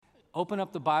open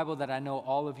up the Bible that I know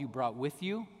all of you brought with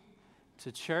you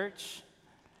to church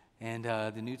and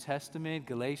the New Testament,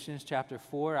 Galatians chapter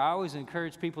 4. I always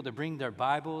encourage people to bring their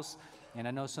Bibles, and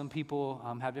I know some people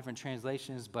have different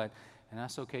translations, and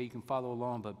that's okay, you can follow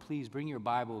along, but please bring your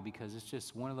Bible because it's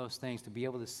just one of those things to be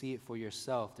able to see it for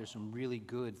yourself. There's some really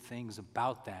good things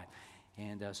about that.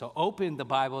 And so open the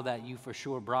Bible that you for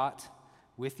sure brought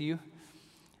with you,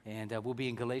 and we'll be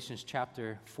in Galatians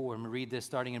chapter 4. I'm going to read this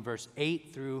starting in verse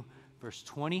 8 through verse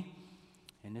 20,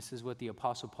 and this is what the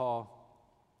Apostle Paul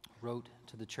wrote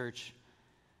to the church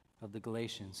of the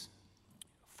Galatians.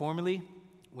 Formerly,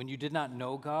 when you did not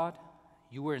know God,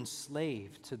 you were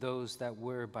enslaved to those that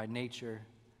were by nature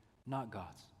not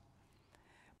God's.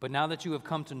 But now that you have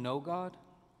come to know God,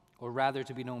 or rather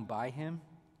to be known by him,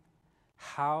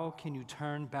 how can you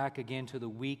turn back again to the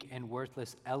weak and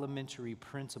worthless elementary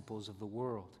principles of the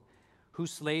world,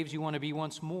 whose slaves you want to be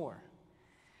once more?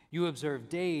 You observe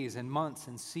days and months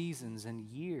and seasons and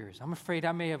years. I'm afraid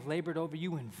I may have labored over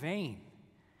you in vain.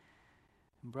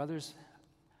 And brothers,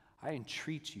 I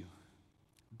entreat you,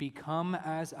 become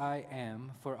as I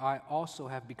am, for I also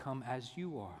have become as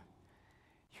you are.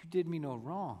 You did me no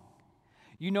wrong.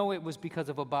 You know it was because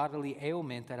of a bodily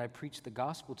ailment that I preached the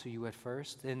gospel to you at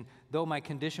first, and though my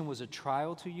condition was a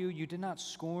trial to you, you did not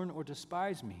scorn or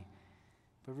despise me,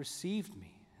 but received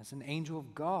me as an angel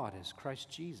of God, as Christ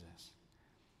Jesus.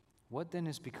 What then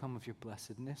has become of your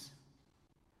blessedness?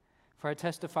 For I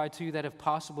testify to you that if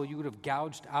possible, you would have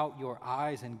gouged out your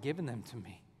eyes and given them to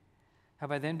me.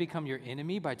 Have I then become your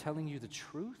enemy by telling you the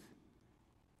truth?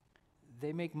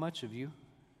 They make much of you,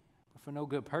 but for no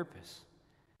good purpose.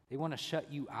 They want to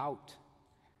shut you out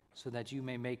so that you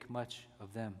may make much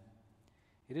of them.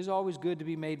 It is always good to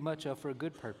be made much of for a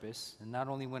good purpose, and not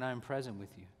only when I am present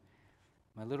with you.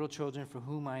 My little children, for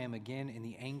whom I am again in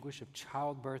the anguish of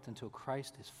childbirth until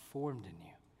Christ is formed in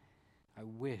you. I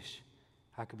wish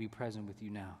I could be present with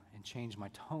you now and change my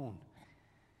tone,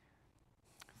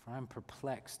 for I'm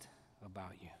perplexed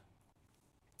about you.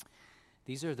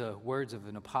 These are the words of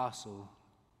an apostle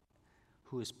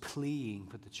who is pleading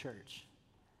with the church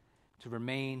to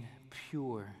remain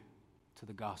pure to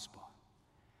the gospel.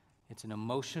 It's an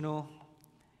emotional,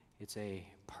 it's a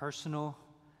personal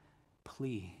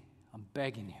plea. I'm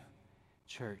begging you,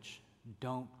 church,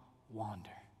 don't wander.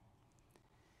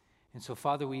 And so,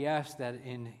 Father, we ask that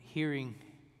in hearing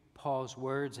Paul's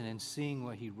words and in seeing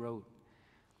what he wrote,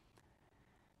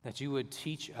 that you would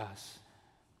teach us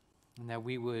and that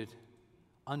we would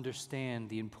understand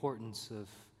the importance of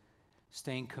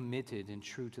staying committed and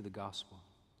true to the gospel.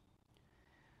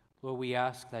 Lord, we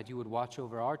ask that you would watch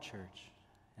over our church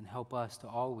and help us to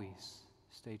always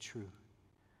stay true,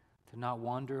 to not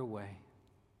wander away.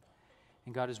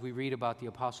 And God, as we read about the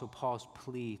Apostle Paul's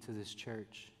plea to this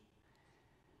church,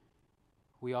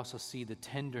 we also see the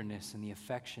tenderness and the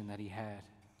affection that he had.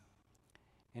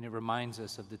 And it reminds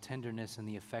us of the tenderness and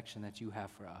the affection that you have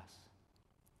for us.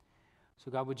 So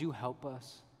God, would you help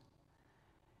us?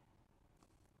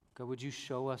 God, would you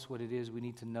show us what it is we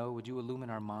need to know? Would you illumine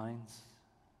our minds?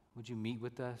 Would you meet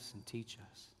with us and teach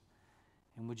us?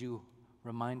 And would you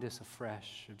remind us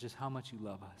afresh of just how much you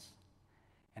love us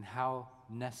and how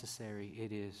necessary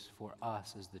it is for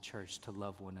us as the church to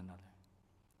love one another.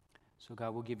 So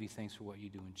God, we'll give you thanks for what you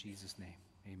do in Jesus' name.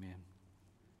 Amen.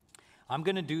 I'm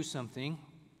going to do something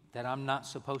that I'm not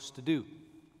supposed to do.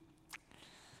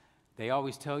 They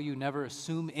always tell you never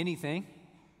assume anything.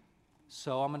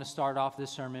 So I'm going to start off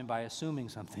this sermon by assuming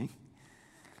something.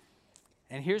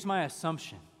 And here's my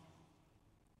assumption.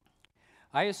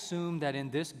 I assume that in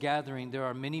this gathering there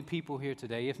are many people here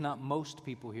today, if not most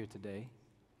people here today,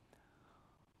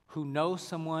 who know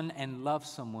someone and love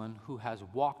someone who has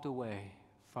walked away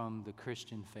from the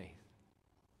Christian faith.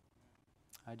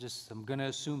 I'm going to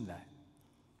assume that.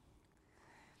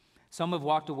 Some have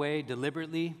walked away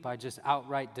deliberately by just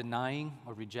outright denying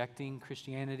or rejecting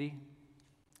Christianity.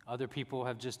 Other people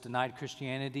have just denied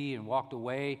Christianity and walked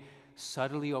away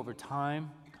subtly over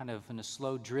time, kind of in a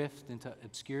slow drift into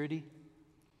obscurity.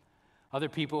 Other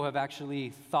people have actually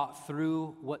thought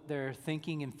through what they're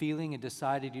thinking and feeling and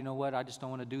decided, you know what, I just don't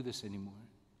want to do this anymore.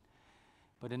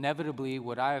 But inevitably,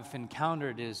 what I've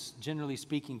encountered is, generally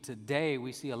speaking, today,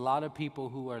 we see a lot of people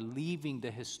who are leaving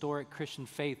the historic Christian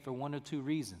faith for one or two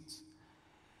reasons.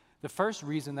 The first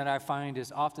reason that I find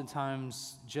is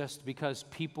oftentimes just because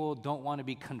people don't want to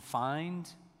be confined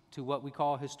to what we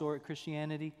call historic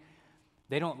Christianity.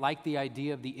 They don't like the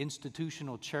idea of the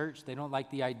institutional church. They don't like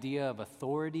the idea of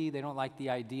authority. They don't like the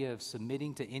idea of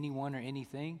submitting to anyone or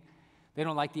anything. They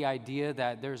don't like the idea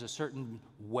that there's a certain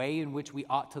way in which we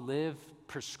ought to live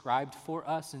prescribed for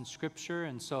us in Scripture.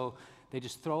 And so They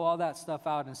just throw all that stuff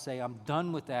out and say, I'm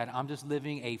done with that. I'm just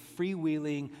living a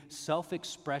freewheeling,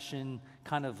 self-expression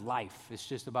kind of life. It's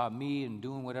just about me and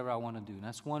doing whatever I want to do. And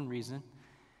that's one reason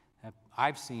that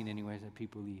I've seen anyways that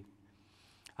people leave.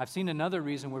 I've seen another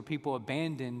reason where people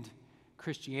abandoned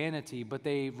Christianity, but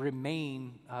they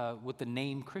remain with the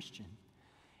name Christian.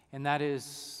 And that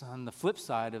is, on the flip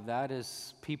side of that,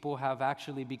 is people have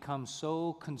actually become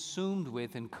so consumed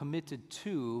with and committed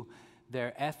to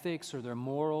their ethics or their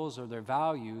morals or their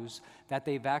values that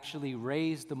they've actually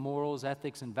raised the morals,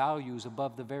 ethics, and values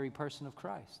above the very person of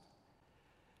Christ.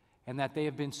 And that they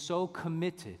have been so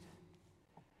committed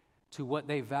to what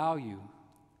they value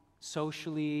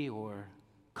socially or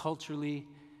culturally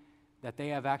that they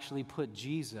have actually put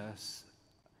Jesus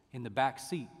in the back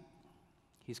seat.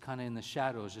 He's kind of in the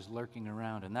shadows, just lurking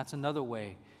around. And that's another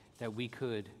way that we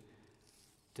could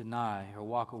deny or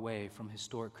walk away from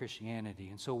historic Christianity.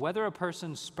 And so whether a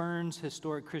person spurns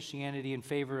historic Christianity in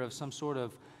favor of some sort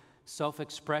of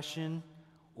self-expression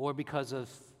or because of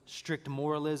strict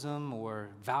moralism or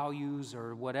values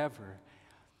or whatever,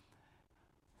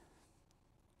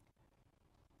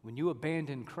 when you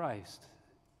abandon Christ,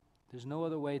 there's no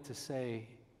other way to say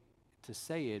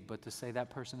it but to say that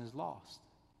person is lost.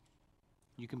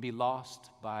 You can be lost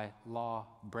by law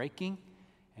breaking,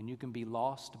 and you can be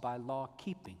lost by law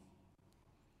keeping.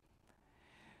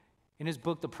 In his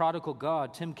book, The Prodigal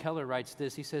God, Tim Keller writes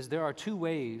this. He says, there are two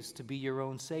ways to be your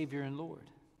own Savior and Lord.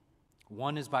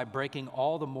 One is by breaking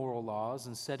all the moral laws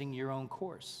and setting your own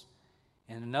course.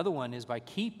 And another one is by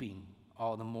keeping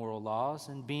all the moral laws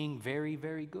and being very,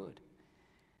 very good.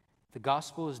 The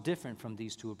gospel is different from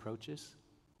these two approaches.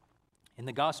 In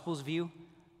the gospel's view,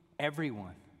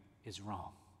 everyone is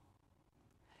wrong.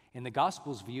 In the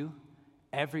gospel's view,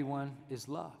 everyone is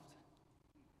loved.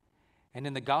 And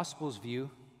in the gospel's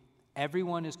view,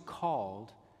 everyone is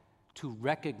called to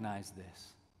recognize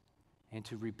this and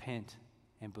to repent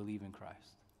and believe in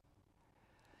Christ.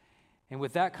 And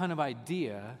with that kind of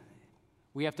idea,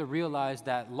 we have to realize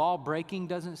that law breaking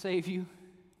doesn't save you,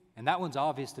 and that one's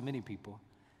obvious to many people.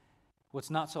 What's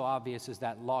not so obvious is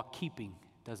that law keeping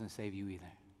doesn't save you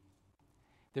either.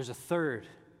 There's a third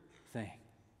thing,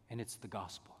 and it's the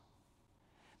gospel.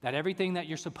 That everything that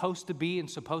you're supposed to be and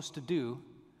supposed to do,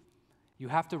 you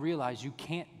have to realize you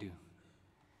can't do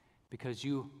because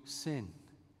you sin,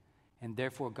 and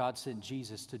therefore God sent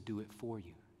Jesus to do it for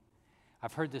you.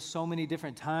 I've heard this so many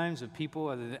different times of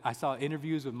people. I saw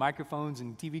interviews with microphones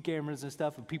and TV cameras and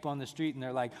stuff of people on the street, and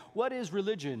they're like, what is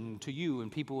religion to you?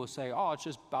 And people will say, oh, it's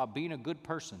just about being a good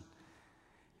person.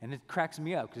 And it cracks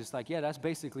me up because it's like, yeah, that's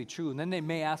basically true. And then they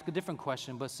may ask a different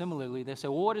question, but similarly, they say,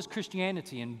 well, what is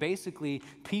Christianity? And basically,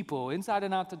 people inside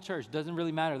and out the church, doesn't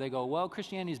really matter. They go, well,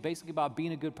 Christianity is basically about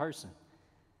being a good person.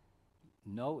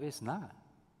 No, it's not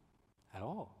at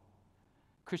all.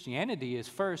 Christianity is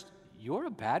first, you're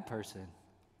a bad person,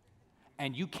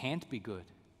 and you can't be good.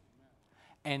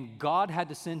 And God had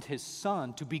to send his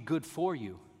son to be good for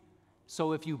you.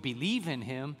 So if you believe in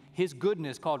him, his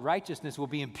goodness, called righteousness, will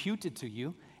be imputed to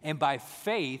you. And by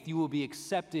faith, you will be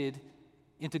accepted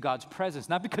into God's presence.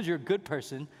 Not because you're a good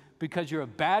person, because you're a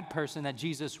bad person that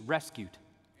Jesus rescued.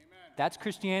 Amen. That's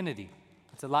Christianity.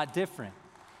 It's a lot different.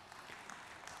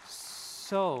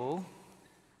 So,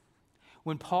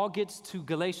 when Paul gets to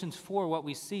Galatians 4, what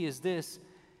we see is this.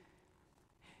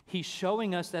 He's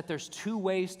showing us that there's two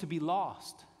ways to be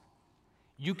lost.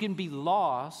 You can be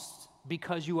lost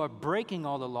because you are breaking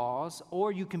all the laws,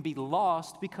 or you can be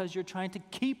lost because you're trying to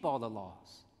keep all the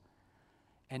laws.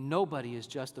 And nobody is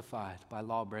justified by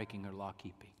law breaking or law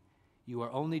keeping. You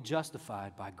are only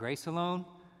justified by grace alone,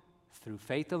 through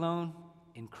faith alone,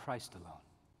 in Christ alone.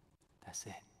 That's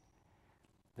it.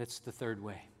 That's the third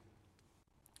way.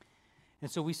 And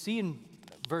so we see in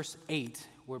verse 8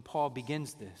 where Paul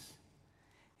begins this.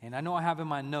 And I know I have in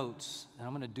my notes, and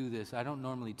I'm going to do this. I don't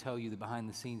normally tell you the behind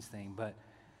the scenes thing, but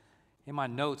in my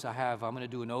notes I'm going to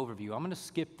do an overview. I'm going to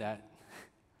skip that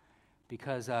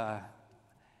because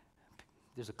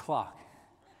there's a clock.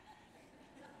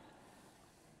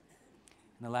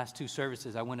 In the last two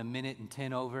services, I went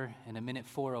 1:10 over and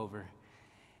 1:04 over.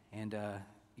 And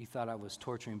you thought I was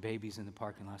torturing babies in the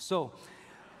parking lot. So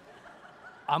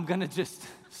I'm going to just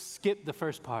skip the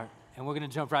first part, and we're going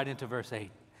to jump right into verse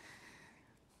 8.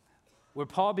 Where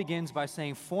Paul begins by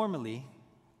saying, formerly,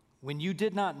 when you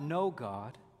did not know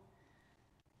God,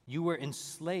 you were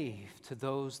enslaved to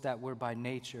those that were by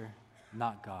nature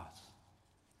not God's.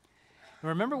 And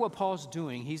remember what Paul's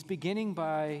doing. He's beginning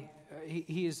by,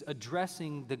 he is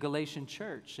addressing the Galatian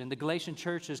church. And the Galatian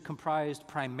church is comprised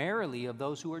primarily of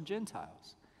those who are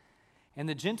Gentiles. And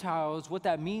the Gentiles, what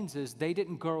that means is they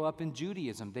didn't grow up in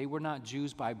Judaism. They were not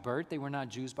Jews by birth. They were not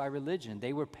Jews by religion.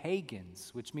 They were pagans,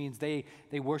 which means they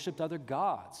worshiped other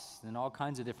gods and all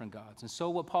kinds of different gods. And so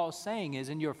what Paul's saying is,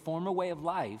 in your former way of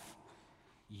life,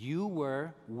 you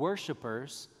were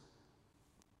worshipers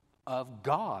of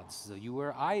gods. So you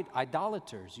were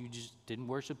idolaters. You just didn't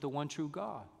worship the one true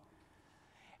God.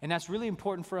 And that's really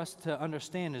important for us to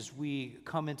understand as we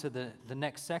come into the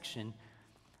next section,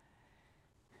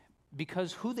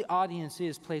 because who the audience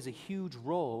is plays a huge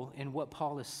role in what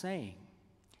Paul is saying.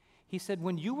 He said,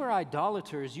 when you were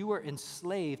idolaters, you were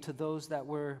enslaved to those that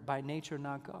were by nature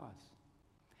not gods.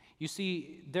 You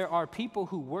see, there are people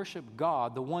who worship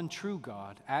God, the one true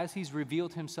God, as he's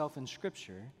revealed himself in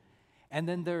Scripture, and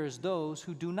then there's those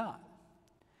who do not.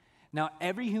 Now,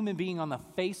 every human being on the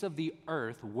face of the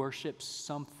earth worships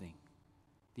something.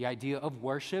 The idea of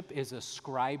worship is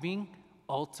ascribing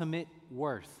ultimate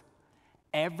worth.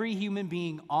 Every human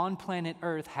being on planet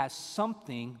Earth has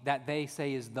something that they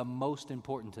say is the most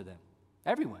important to them.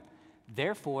 Everyone.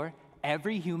 Therefore,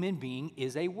 every human being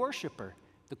is a worshiper.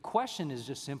 The question is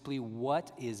just simply,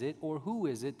 what is it or who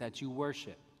is it that you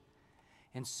worship?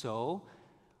 And so,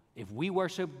 if we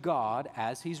worship God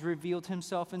as he's revealed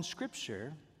himself in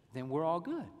Scripture, then we're all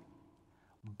good.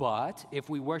 But if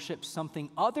we worship something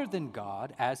other than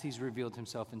God as he's revealed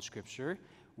himself in Scripture,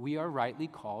 we are rightly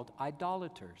called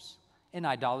idolaters. And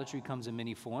idolatry comes in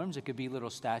many forms. It could be little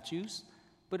statues,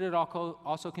 but it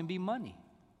also can be money.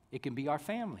 It can be our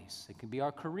families. It can be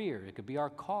our career. It could be our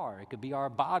car. It could be our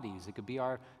bodies. It could be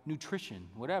our nutrition,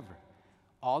 whatever.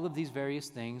 All of these various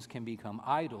things can become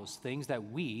idols, things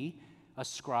that we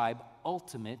ascribe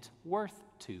ultimate worth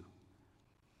to.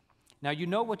 Now, you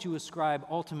know what you ascribe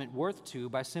ultimate worth to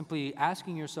by simply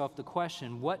asking yourself the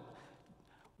question,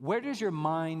 where does your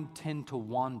mind tend to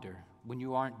wander when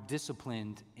you aren't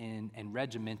disciplined and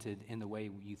regimented in the way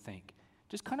you think?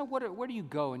 Just kind of where do you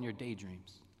go in your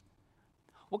daydreams?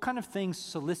 What kind of things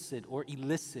solicit or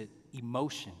elicit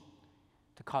emotion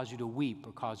to cause you to weep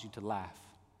or cause you to laugh?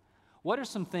 What are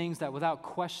some things that without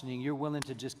questioning you're willing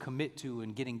to just commit to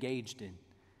and get engaged in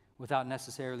without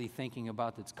necessarily thinking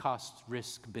about its cost,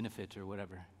 risk, benefit, or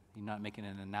whatever? You're not making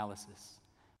an analysis.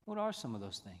 What are some of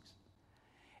those things?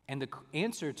 And the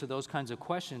answer to those kinds of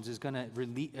questions is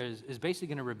basically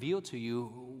going to reveal to you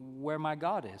where my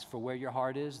God is. For where your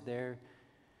heart is, there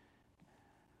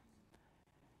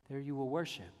you will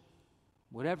worship,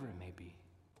 whatever it may be.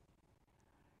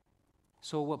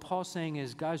 So what Paul's saying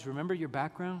is, guys, remember your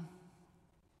background.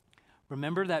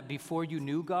 Remember that before you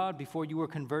knew God, before you were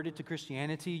converted to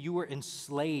Christianity, you were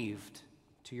enslaved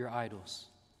to your idols.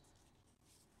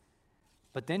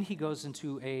 But then he goes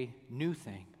into a new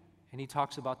thing. And he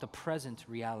talks about the present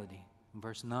reality in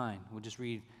verse 9. We'll just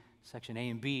read section A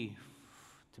and B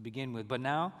to begin with. But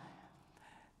now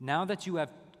that you have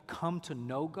come to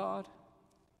know God,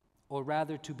 or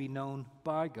rather to be known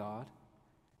by God,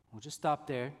 we'll just stop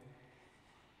there. You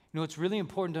know, what's really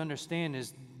important to understand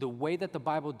is the way that the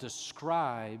Bible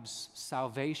describes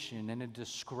salvation, and it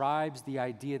describes the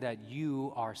idea that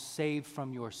you are saved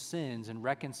from your sins and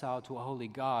reconciled to a holy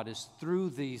God, is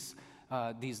through these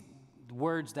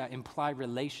words that imply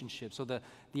relationship. So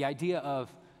the idea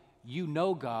of you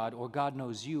know God or God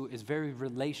knows you is very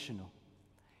relational.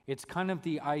 It's kind of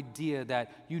the idea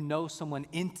that you know someone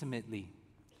intimately.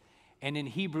 And in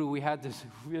Hebrew, we have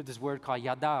this word called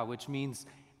yada, which means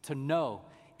to know.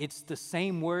 It's the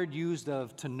same word used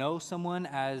of to know someone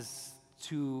as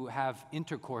to have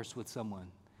intercourse with someone.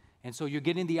 And so you're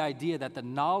getting the idea that the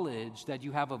knowledge that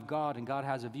you have of God and God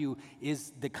has of you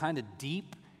is the kind of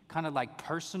deep, kind of like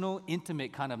personal,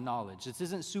 intimate kind of knowledge. This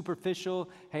isn't superficial,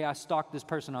 hey, I stalked this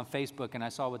person on Facebook and I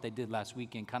saw what they did last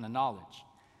weekend kind of knowledge.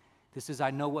 This is,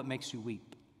 I know what makes you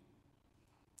weep.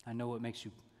 I know what makes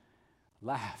you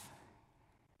laugh.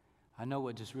 I know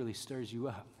what just really stirs you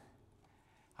up.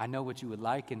 I know what you would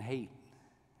like and hate.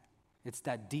 It's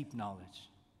that deep knowledge.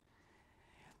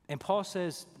 And Paul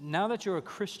says, now that you're a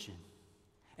Christian,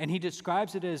 and he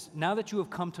describes it as, now that you have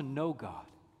come to know God,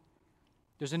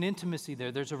 there's an intimacy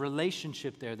there. There's a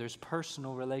relationship there. There's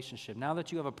personal relationship. Now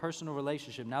that you have a personal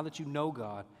relationship, now that you know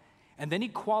God, and then he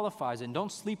qualifies it, and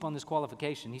don't sleep on this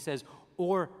qualification. He says,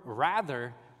 or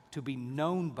rather, to be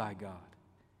known by God.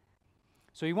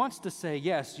 So he wants to say,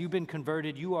 yes, you've been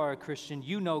converted, you are a Christian,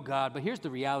 you know God, but here's the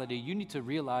reality. You need to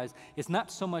realize it's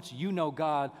not so much you know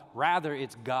God, rather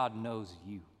it's God knows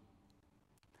you.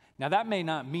 Now, that may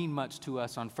not mean much to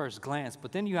us on first glance,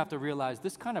 but then you have to realize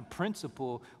this kind of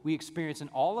principle we experience in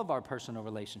all of our personal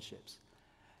relationships.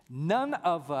 None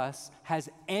of us has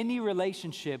any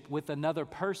relationship with another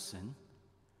person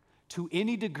to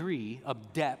any degree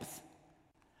of depth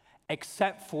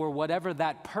except for whatever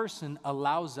that person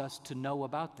allows us to know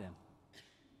about them.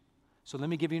 So let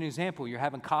me give you an example. You're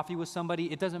having coffee with somebody.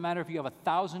 It doesn't matter if you have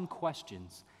 1,000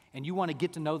 questions and you want to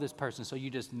get to know this person. So you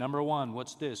just, number one,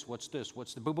 what's this? What's this?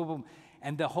 What's the boom, boom, boom?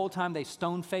 And the whole time they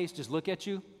stone-faced just look at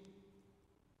you.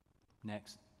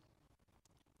 Next.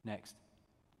 Next.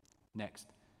 Next.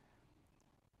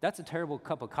 That's a terrible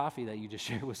cup of coffee that you just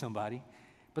shared with somebody.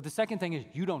 But the second thing is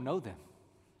you don't know them.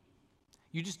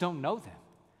 You just don't know them.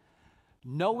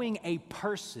 Knowing a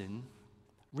person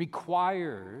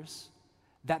requires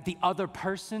that the other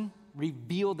person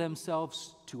reveal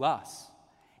themselves to us.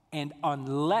 And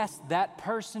unless that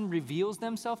person reveals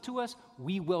themselves to us,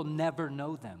 we will never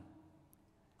know them.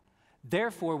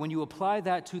 Therefore, when you apply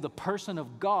that to the person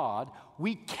of God,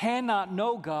 we cannot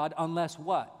know God unless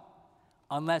what?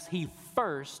 Unless he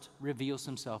first reveals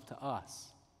himself to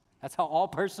us. That's how all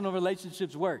personal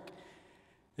relationships work.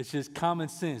 It's just common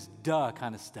sense, duh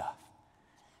kind of stuff.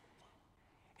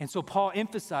 And so Paul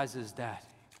emphasizes that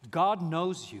God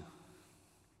knows you.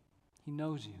 He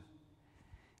knows you.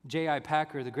 J.I.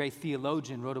 Packer, the great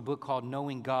theologian, wrote a book called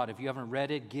Knowing God. If you haven't read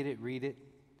it, get it, read it.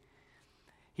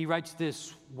 He writes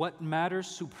this: what matters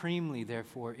supremely,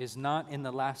 therefore, is not in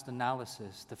the last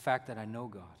analysis the fact that I know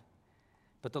God,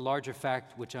 but the larger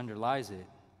fact which underlies it,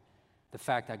 the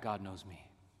fact that God knows me.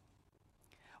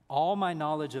 All my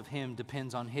knowledge of him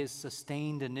depends on his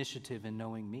sustained initiative in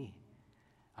knowing me.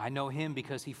 I know him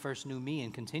because he first knew me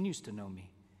and continues to know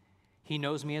me. He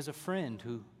knows me as a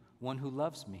friend, one who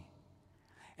loves me.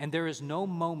 And there is no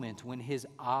moment when his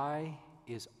eye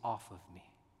is off of me.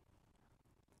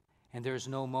 And there is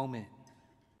no moment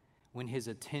when his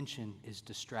attention is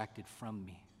distracted from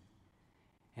me.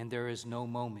 And there is no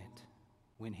moment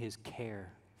when his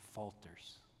care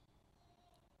falters.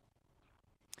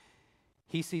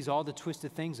 He sees all the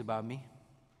twisted things about me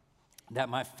that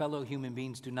my fellow human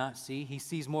beings do not see. He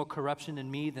sees more corruption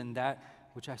in me than that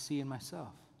which I see in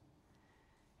myself.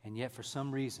 And yet, for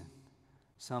some reason,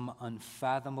 some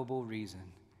unfathomable reason,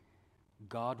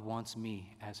 God wants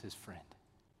me as his friend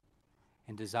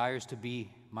and desires to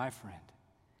be my friend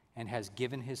and has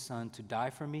given his son to die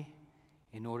for me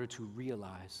in order to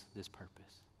realize this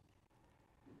purpose.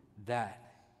 That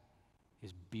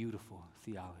is beautiful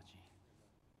theology.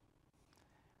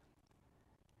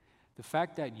 The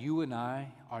fact that you and I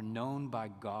are known by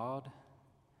God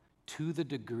to the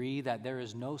degree that there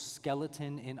is no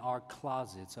skeleton in our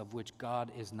closets of which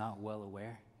God is not well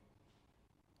aware,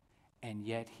 and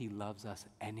yet he loves us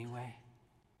anyway.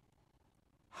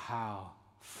 How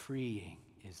freeing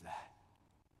is that?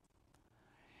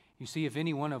 You see, if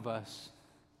any one of us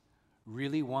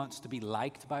really wants to be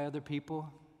liked by other people,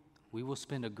 we will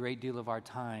spend a great deal of our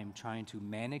time trying to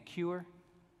manicure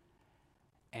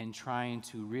and trying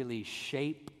to really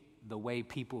shape the way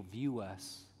people view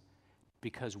us,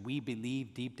 because we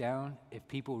believe deep down, if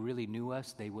people really knew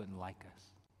us, they wouldn't like us.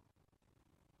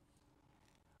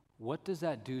 What does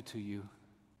that do to you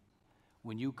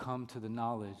when you come to the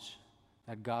knowledge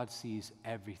that God sees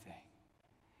everything?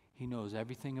 He knows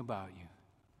everything about you,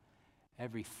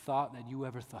 every thought that you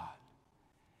ever thought.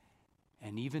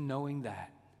 And even knowing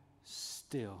that,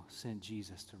 still sent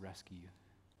Jesus to rescue you,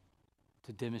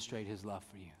 to demonstrate his love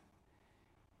for you,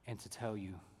 and to tell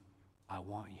you, I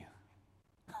want you.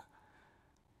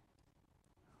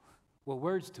 What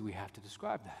words do we have to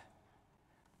describe that?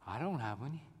 I don't have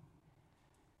any.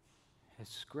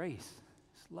 It's grace.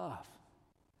 It's love.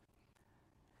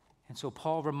 And so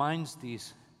Paul reminds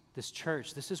this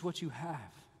church, this is what you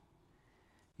have.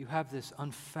 You have this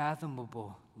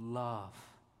unfathomable love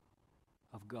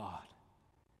of God.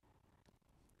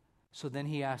 So then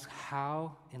he asks,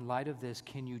 how, in light of this,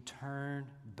 can you turn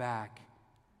back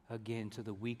again to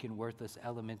the weak and worthless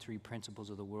elementary principles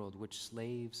of the world,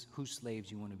 whose slaves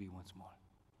you want to be once more?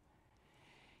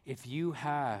 If you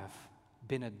have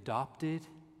been adopted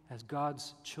as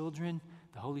God's children,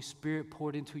 the Holy Spirit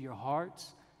poured into your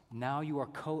hearts, now you are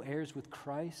co-heirs with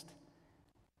Christ,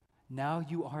 now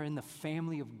you are in the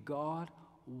family of God,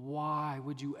 why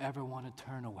would you ever want to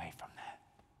turn away from that?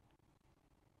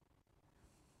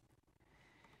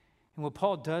 And what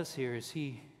Paul does here is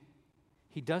he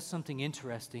does something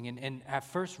interesting. And at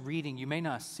first reading, you may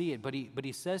not see it, but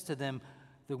he says to them,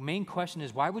 the main question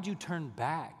is, why would you turn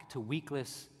back to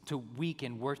weak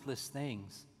and worthless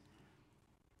things?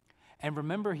 And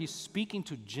remember, he's speaking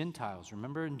to Gentiles.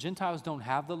 Remember, and Gentiles don't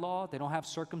have the law. They don't have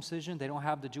circumcision. They don't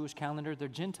have the Jewish calendar. They're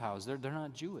Gentiles. They're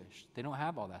not Jewish. They don't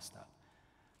have all that stuff.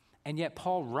 And yet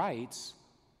Paul writes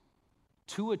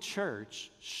to a church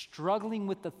struggling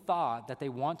with the thought that they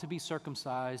want to be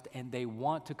circumcised and they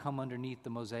want to come underneath the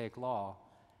Mosaic law.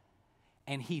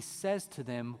 And he says to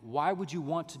them, why would you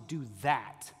want to do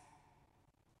that?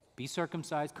 Be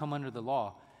circumcised, come under the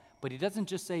law. But he doesn't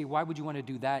just say, why would you want to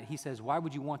do that? He says, why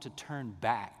would you want to turn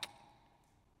back?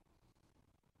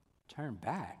 Turn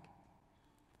back.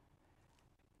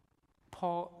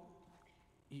 Paul,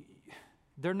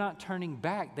 they're not turning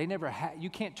back. They never had. You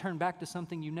can't turn back to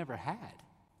something you never had.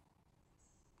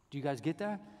 Do you guys get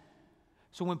that?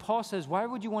 So when Paul says, why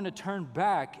would you want to turn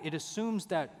back? It assumes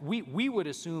that we would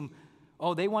assume,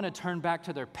 oh, they want to turn back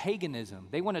to their paganism.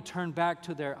 They want to turn back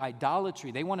to their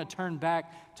idolatry. They want to turn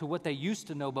back to what they used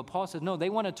to know. But Paul says, no,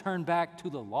 they want to turn back to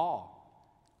the law.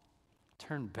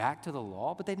 Turn back to the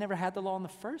law? But they never had the law in the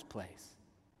first place.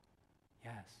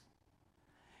 Yes.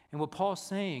 And what Paul's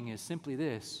saying is simply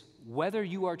this: whether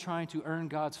you are trying to earn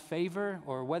God's favor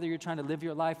or whether you're trying to live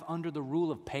your life under the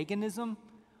rule of paganism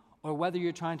or whether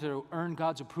you're trying to earn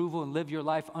God's approval and live your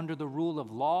life under the rule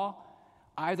of law,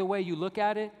 either way you look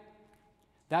at it,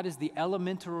 that is the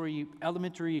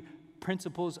elementary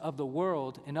principles of the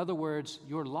world. In other words,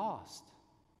 you're lost.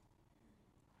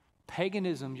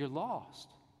 Paganism, you're lost.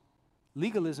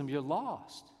 Legalism, you're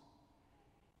lost.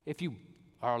 If you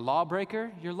are a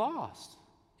lawbreaker, you're lost.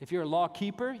 If you're a law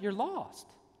keeper, you're lost.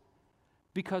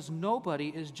 Because nobody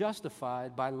is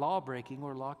justified by law breaking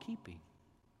or law keeping.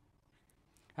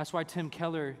 That's why Tim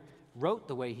Keller wrote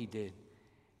the way he did.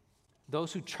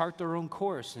 Those who chart their own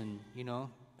course and,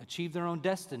 achieve their own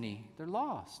destiny, they're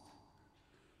lost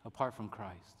apart from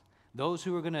Christ. Those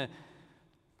who are going to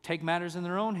take matters in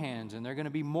their own hands and they're going to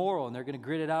be moral and they're going to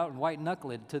grit it out and white knuckle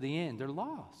it to the end, they're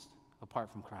lost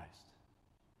apart from Christ.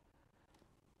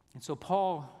 And so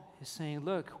Paul is saying,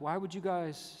 look, why would you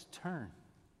guys turn?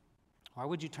 Why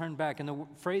would you turn back? And the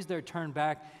phrase there, turn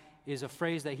back, is a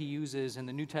phrase that he uses and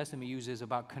the New Testament uses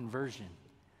about conversion.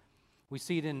 We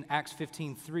see it in Acts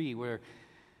 15:3 where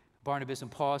Barnabas and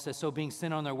Paul says, so being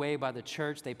sent on their way by the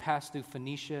church, they passed through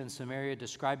Phoenicia and Samaria,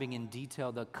 describing in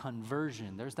detail the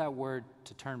conversion. There's that word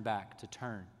to turn back, to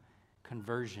turn,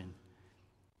 conversion.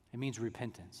 It means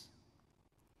repentance.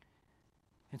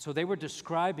 And so they were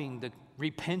describing the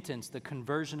repentance, the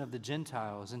conversion of the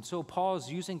Gentiles. And so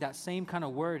Paul's using that same kind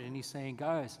of word, and he's saying,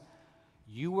 guys,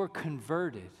 you were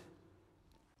converted.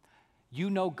 You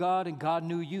know God and God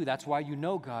knew you. That's why you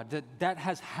know God. That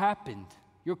has happened.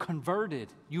 You're converted.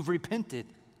 You've repented.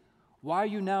 Why are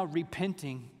you now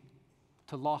repenting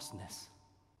to lostness?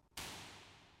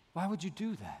 Why would you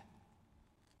do that?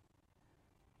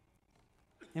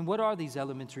 And what are these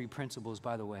elementary principles,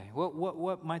 by the way?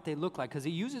 What might they look like? Because he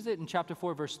uses it in chapter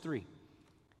 4, verse 3.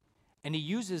 And he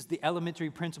uses the elementary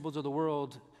principles of the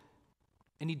world,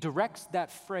 and he directs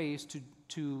that phrase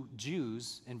to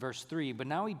Jews in verse 3, but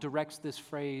now he directs this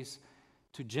phrase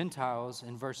to Gentiles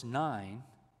in verse 9.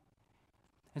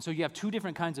 And so you have two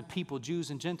different kinds of people, Jews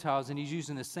and Gentiles, and he's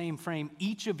using the same frame.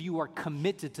 Each of you are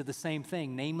committed to the same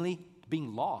thing, namely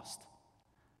being lost.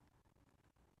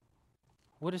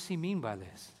 What does he mean by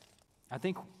this? I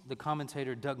think the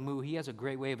commentator Doug Moo, he has a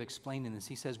great way of explaining this.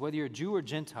 He says, whether you're Jew or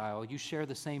Gentile, you share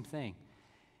the same thing.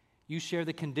 You share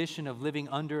the condition of living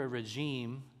under a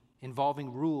regime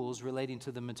involving rules relating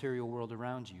to the material world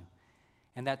around you.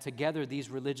 And that together these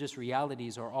religious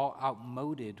realities are all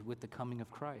outmoded with the coming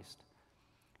of Christ.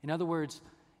 In other words,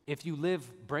 if you live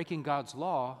breaking God's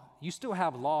law, you still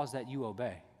have laws that you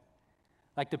obey.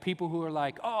 Like the people who are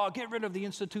like, oh, get rid of the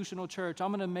institutional church.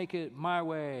 I'm going to make it my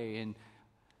way. And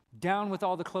down with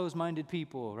all the closed-minded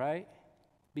people, right?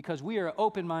 Because we are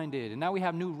open-minded. And now we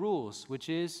have new rules, which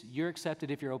is you're accepted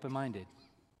if you're open-minded.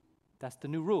 That's the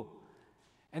new rule.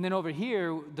 And then over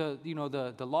here,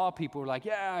 the law people are like,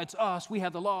 yeah, it's us. We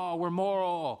have the law. We're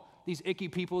moral. These icky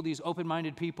people, these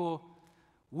open-minded people,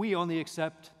 we only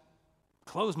accept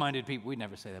closed-minded people. We'd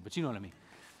never say that, but you know what I mean.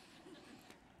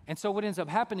 And so what ends up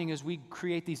happening is we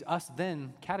create these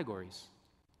us-then categories.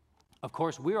 Of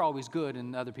course, we're always good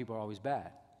and other people are always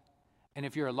bad. And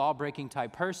if you're a law-breaking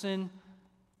type person,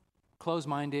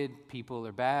 closed-minded people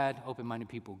are bad, open-minded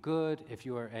people good. If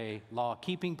you're a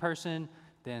law-keeping person,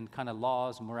 then kind of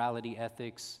laws, morality,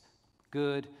 ethics,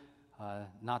 good,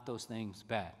 not those things,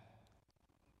 bad.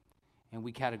 And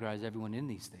we categorize everyone in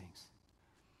these things.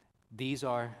 These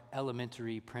are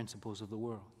elementary principles of the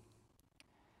world.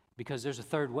 Because there's a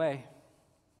third way.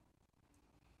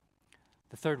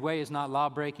 The third way is not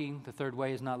law-breaking. The third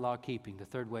way is not law-keeping. The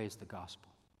third way is the gospel.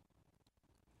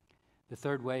 The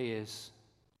third way is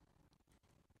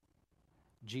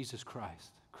Jesus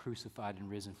Christ, crucified and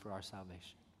risen for our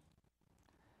salvation.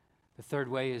 The third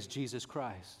way is Jesus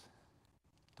Christ,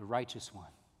 the righteous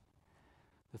one.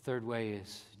 The third way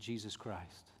is Jesus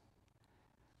Christ,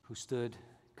 who stood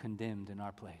condemned in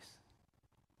our place.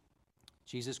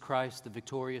 Jesus Christ, the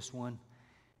victorious one,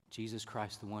 Jesus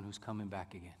Christ, the one who's coming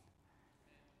back again.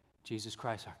 Jesus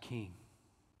Christ, our King,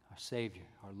 our Savior,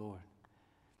 our Lord.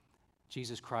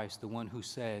 Jesus Christ, the one who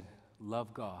said,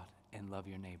 love God and love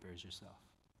your neighbor as yourself.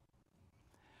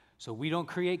 So we don't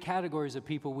create categories of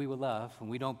people we will love, and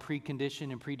we don't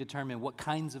precondition and predetermine what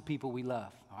kinds of people we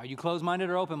love. Are you closed-minded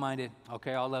or open-minded?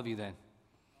 Okay, I'll love you then.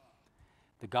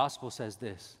 The gospel says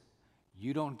this: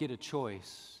 you don't get a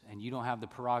choice and you don't have the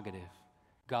prerogative.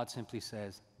 God simply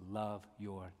says, love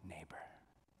your neighbor.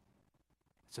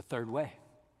 It's a third way.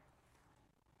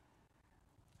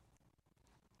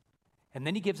 And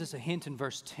then he gives us a hint in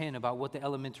verse 10 about what the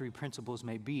elementary principles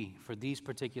may be for these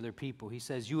particular people. He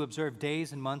says, you observe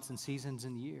days and months and seasons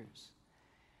and years.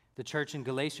 The church in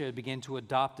Galatia began to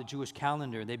adopt the Jewish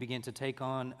calendar. They began to take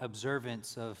on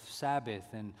observance of Sabbath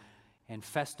and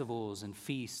festivals and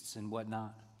feasts and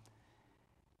whatnot.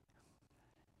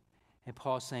 And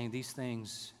Paul's saying these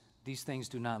things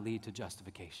do not lead to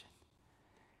justification.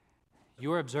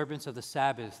 Your observance of the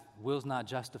Sabbath will not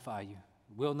justify you,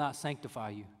 will not sanctify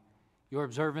you. Your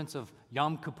observance of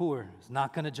Yom Kippur is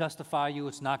not going to justify you.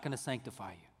 It's not going to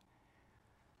sanctify you.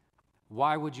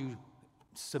 Why would you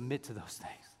submit to those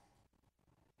things?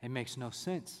 It makes no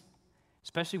sense.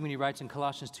 Especially when he writes in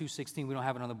Colossians 2:16, we don't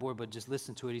have it on the board, but just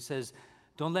listen to it. He says,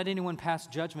 don't let anyone pass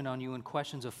judgment on you in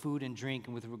questions of food and drink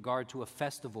and with regard to a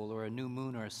festival or a new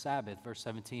moon or a Sabbath. Verse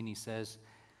 17, he says,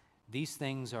 these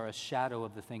things are a shadow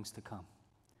of the things to come,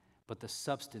 but the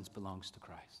substance belongs to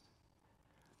Christ.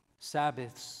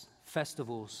 Sabbaths,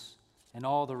 festivals, and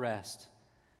all the rest,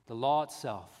 the law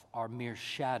itself are mere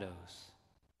shadows.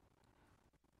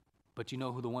 But you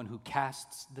know who the one who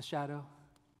casts the shadow?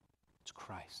 It's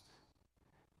Christ.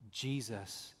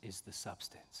 Jesus is the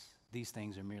substance. These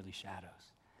things are merely shadows.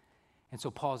 And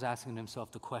so Paul's asking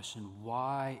himself the question,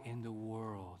 why in the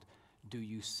world do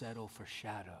you settle for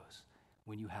shadows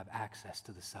when you have access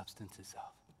to the substance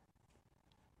itself?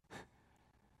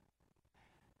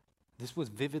 This was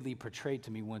vividly portrayed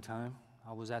to me one time.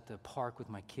 I was at the park with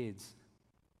my kids,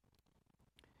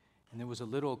 and there was a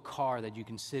little car that you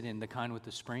can sit in, the kind with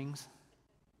the springs.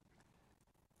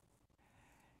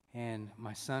 And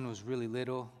my son was really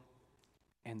little,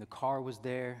 and the car was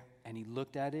there, and he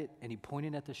looked at it, and he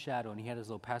pointed at the shadow, and he had his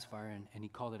little pacifier, and he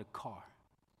called it a car.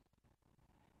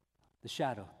 The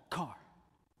shadow, car.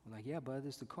 We're like, yeah, bud,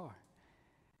 it's the car.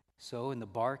 So in the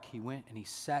bark, he went, and he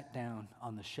sat down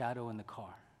on the shadow in the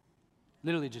car.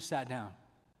 Literally just sat down.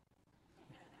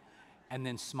 And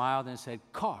then smiled and said,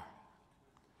 car.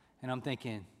 And I'm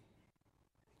thinking,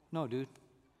 no, dude.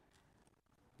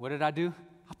 What did I do?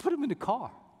 I put him in the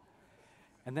car.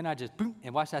 And then I just, boom,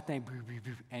 and watched that thing, boom, boom,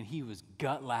 boom, and he was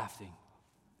gut laughing.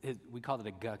 We called it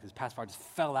a gut, because his pacifier just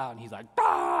fell out, and he's like,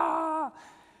 ah!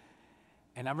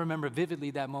 And I remember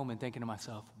vividly that moment thinking to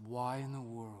myself, why in the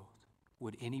world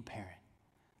would any parent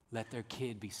let their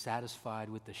kid be satisfied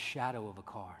with the shadow of a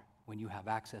car when you have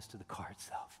access to the car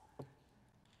itself?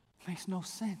 It makes no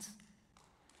sense.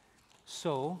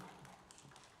 So,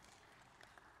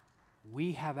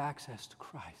 we have access to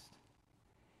Christ,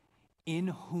 in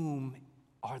whom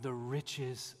are the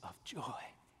riches of joy,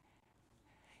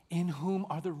 in whom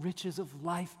are the riches of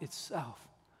life itself.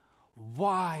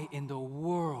 Why in the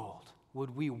world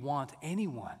would we want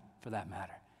anyone, for that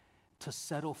matter, to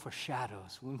settle for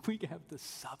shadows when we have the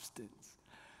substance?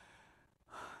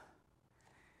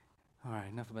 All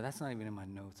right, enough about that. That's not even in my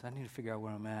notes. I need to figure out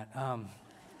where I'm at.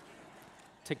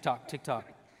 TikTok.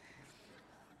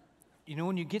 You know,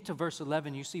 when you get to verse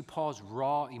 11, you see Paul's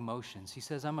raw emotions. He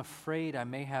says, I'm afraid I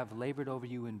may have labored over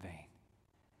you in vain.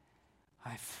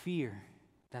 I fear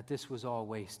that this was all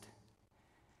wasted.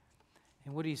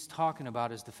 And what he's talking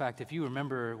about is the fact, if you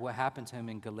remember what happened to him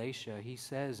in Galatia, he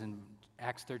says in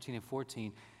Acts 13 and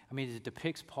 14, I mean, it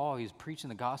depicts Paul. He's preaching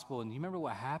the gospel, and you remember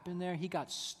what happened there? He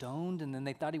got stoned, and then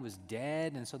they thought he was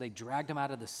dead, and so they dragged him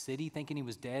out of the city thinking he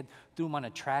was dead, threw him on a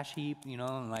trash heap,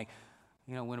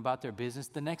 and went about their business.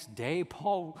 The next day,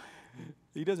 Paul,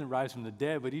 he doesn't rise from the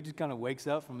dead, but he just kind of wakes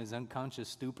up from his unconscious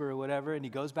stupor or whatever, and he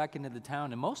goes back into the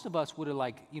town, and most of us would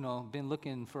have, been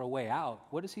looking for a way out.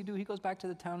 What does he do? He goes back to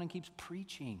the town and keeps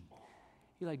preaching.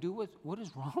 You're like, dude, what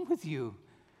is wrong with you?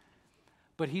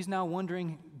 But he's now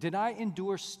wondering, did I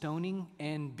endure stoning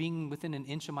and being within an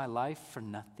inch of my life for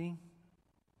nothing?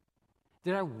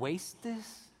 Did I waste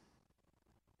this?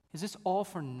 Is this all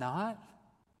for naught?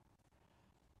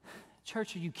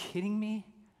 Church, are you kidding me?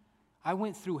 I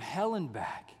went through hell and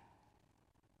back.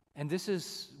 And this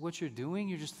is what you're doing?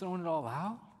 You're just throwing it all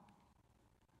out?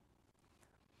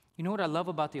 You know what I love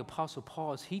about the Apostle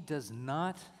Paul is he does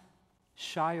not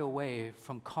shy away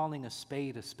from calling a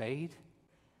spade a spade.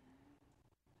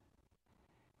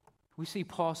 we see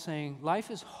Paul saying, life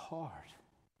is hard.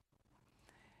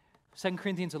 2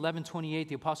 Corinthians 11:28,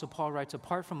 the Apostle Paul writes,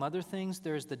 apart from other things,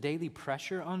 there is the daily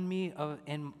pressure on me of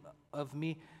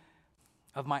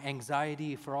my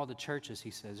anxiety for all the churches,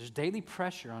 he says. There's daily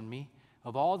pressure on me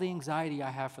of all the anxiety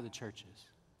I have for the churches.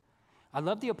 I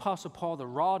love the Apostle Paul, the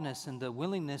rawness and the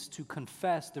willingness to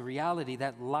confess the reality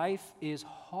that life is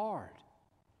hard.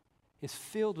 It's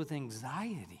filled with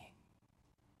anxiety.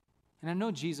 And I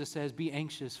know Jesus says, be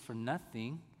anxious for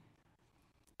nothing.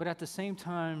 But at the same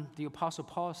time, the Apostle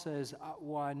Paul says,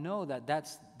 well, I know that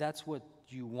that's what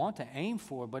you want to aim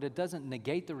for, but it doesn't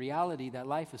negate the reality that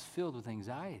life is filled with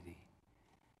anxiety.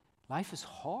 Life is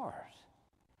hard.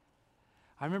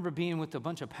 I remember being with a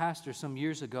bunch of pastors some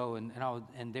years ago,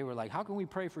 and they were like, how can we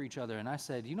pray for each other? And I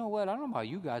said, you know what, I don't know about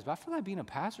you guys, but I feel like being a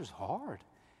pastor is hard.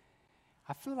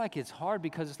 I feel like it's hard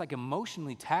because it's like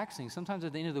emotionally taxing. Sometimes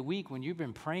at the end of the week, when you've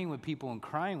been praying with people and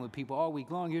crying with people all week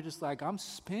long, you're just like, I'm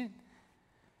spent.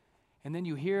 And then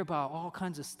you hear about all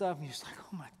kinds of stuff, and you're just like,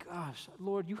 oh my gosh,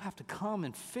 Lord, you have to come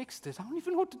and fix this. I don't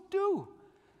even know what to do.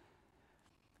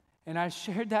 And I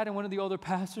shared that, and one of the older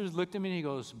pastors looked at me and he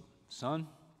goes, son,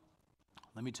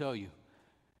 let me tell you,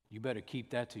 you better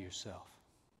keep that to yourself.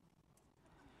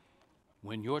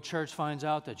 When your church finds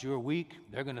out that you're weak,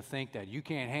 they're going to think that you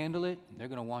can't handle it, and they're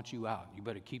going to want you out. You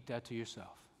better keep that to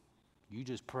yourself. You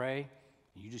just pray,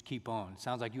 and you just keep on. It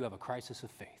sounds like you have a crisis of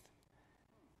faith.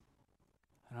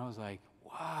 And I was like,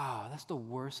 wow, that's the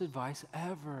worst advice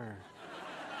ever.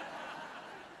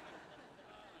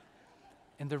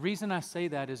 And the reason I say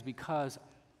that is because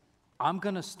I'm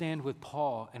going to stand with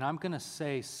Paul, and I'm going to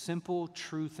say simple,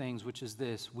 true things, which is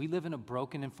this. We live in a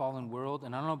broken and fallen world,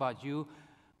 and I don't know about you,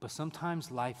 but sometimes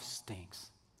life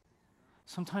stinks.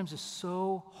 Sometimes it's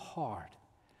so hard.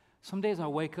 Some days I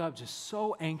wake up just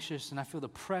so anxious, and I feel the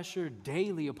pressure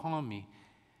daily upon me.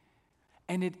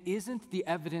 And it isn't the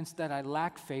evidence that I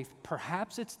lack faith.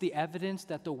 Perhaps it's the evidence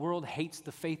that the world hates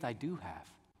the faith I do have.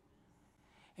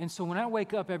 And so when I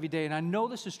wake up every day, and I know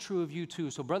this is true of you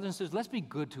too, so brothers and sisters, let's be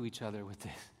good to each other with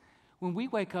this. When we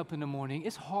wake up in the morning,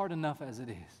 it's hard enough as it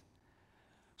is.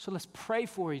 So let's pray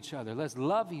for each other. Let's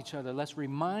love each other. Let's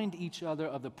remind each other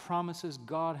of the promises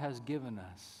God has given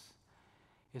us.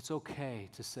 It's okay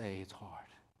to say it's hard.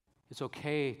 It's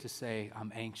okay to say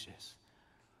I'm anxious.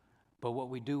 But what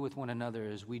we do with one another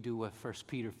is we do what 1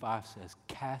 Peter 5 says,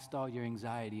 cast all your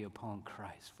anxiety upon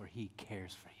Christ, for he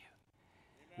cares for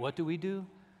you. Amen. What do?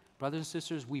 Brothers and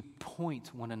sisters, we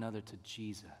point one another to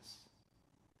Jesus.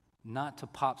 Not to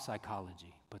pop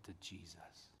psychology, but to Jesus.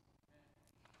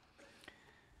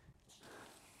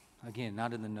 Again,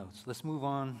 not in the notes. Let's move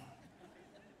on.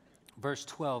 Verse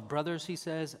 12, brothers, he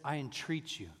says, I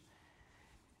entreat you,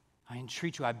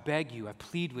 I beg you, I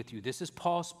plead with you. This is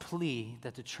Paul's plea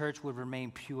that the church would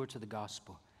remain pure to the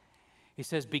gospel. He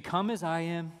says, become as I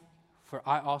am, for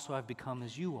I also have become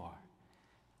as you are.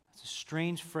 It's a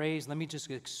strange phrase. Let me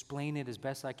just explain it as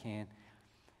best I can.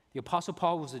 The Apostle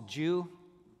Paul was a Jew.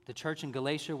 The church in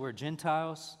Galatia were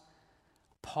Gentiles.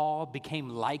 Paul became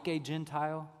like a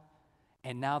Gentile.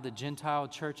 And now the Gentile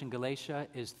church in Galatia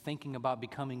is thinking about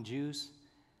becoming Jews.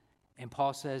 And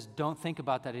Paul says, don't think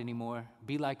about that anymore.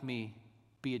 Be like me.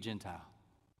 Be a Gentile.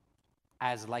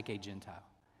 As like a Gentile.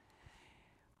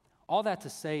 All that to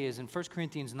say is in 1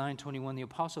 Corinthians 9:21, the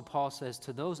Apostle Paul says,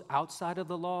 to those outside of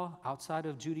the law, outside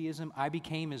of Judaism, I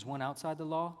became as one outside the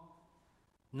law,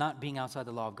 not being outside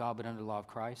the law of God, but under the law of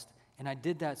Christ. And I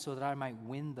did that so that I might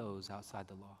win those outside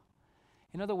the law.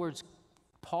 In other words,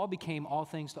 Paul became all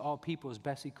things to all people as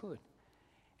best he could.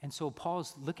 And so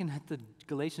Paul's looking at the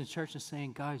Galatians church and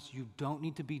saying, guys, you don't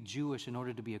need to be Jewish in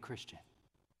order to be a Christian.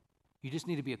 You just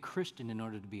need to be a Christian in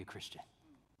order to be a Christian.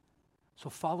 So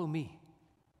follow me.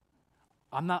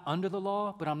 I'm not under the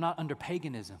law, but I'm not under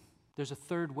paganism. There's a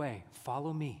third way.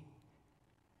 Follow me.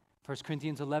 1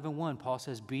 Corinthians 11:1, Paul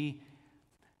says,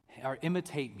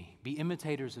 imitate me. Be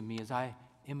imitators of me as I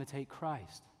imitate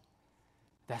Christ.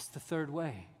 That's the third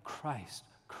way. Christ,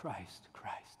 Christ,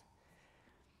 Christ.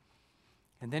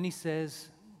 And then he says,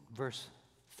 verse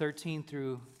 13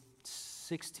 through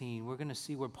 16, we're going to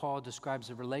see where Paul describes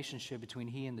the relationship between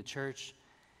he and the church.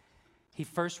 He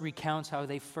first recounts how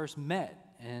they first met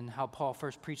and how Paul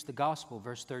first preached the gospel.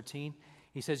 Verse 13,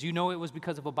 he says, you know it was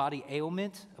because of a bodily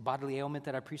ailment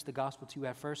that I preached the gospel to you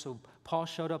at first. So Paul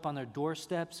showed up on their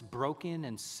doorsteps, broken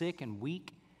and sick and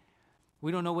weak.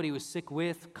 We don't know what he was sick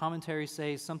with. Commentaries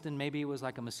say something, maybe it was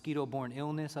like a mosquito-borne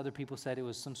illness. Other people said it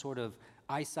was some sort of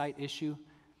eyesight issue.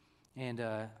 And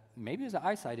maybe it was an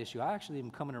eyesight issue. I actually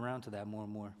am coming around to that more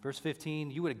and more. Verse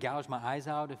 15, you would have gouged my eyes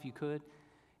out if you could.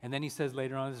 And then he says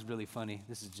later on, this is really funny.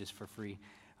 This is just for free.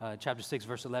 chapter 6,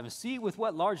 verse 11, see with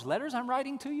what large letters I'm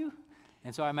writing to you?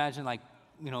 And so I imagine like,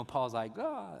 Paul's like,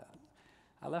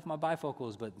 I left my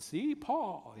bifocals, but see,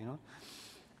 Paul,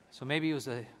 So maybe it was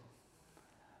a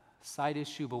side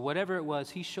issue, but whatever it was,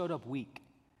 he showed up weak.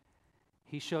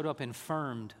 He showed up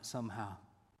infirmed somehow.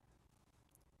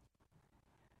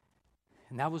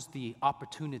 And that was the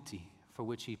opportunity for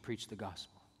which he preached the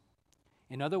gospel.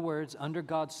 In other words, under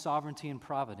God's sovereignty and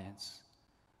providence,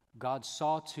 God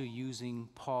saw to using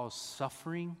Paul's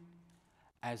suffering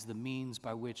as the means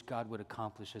by which God would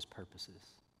accomplish his purposes.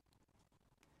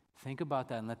 Think about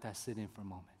that and let that sit in for a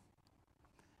moment.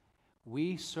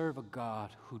 We serve a God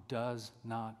who does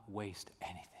not waste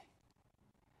anything.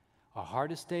 Our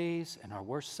hardest days and our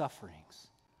worst sufferings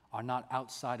are not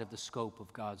outside of the scope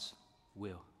of God's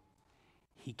will.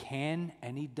 He can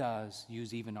and he does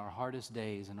use even our hardest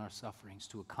days and our sufferings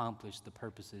to accomplish the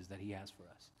purposes that he has for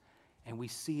us. And we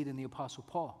see it in the Apostle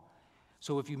Paul.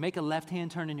 So if you make a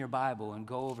left-hand turn in your Bible and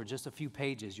go over just a few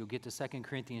pages, you'll get to 2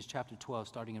 Corinthians chapter 12,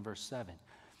 starting in verse 7.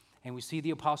 And we see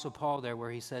the Apostle Paul there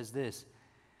where he says this,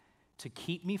 to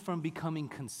keep me from becoming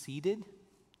conceited,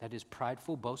 that is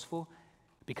prideful, boastful,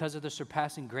 because of the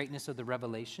surpassing greatness of the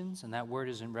revelations, and that word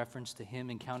is in reference to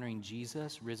him encountering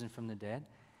Jesus, risen from the dead.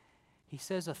 He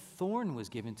says, a thorn was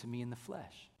given to me in the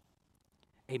flesh,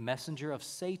 a messenger of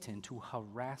Satan to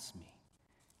harass me,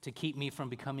 to keep me from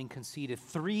becoming conceited.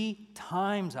 3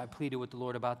 times I pleaded with the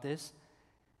Lord about this.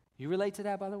 You relate to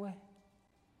that, by the way?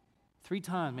 3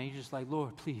 times, man, you're just like,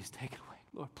 Lord, please take it away.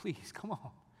 Lord, please, come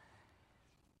on.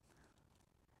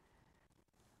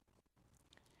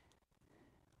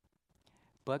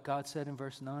 But God said in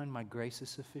verse 9, my grace is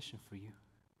sufficient for you,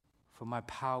 for my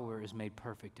power is made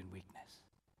perfect in weakness.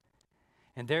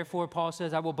 And therefore, Paul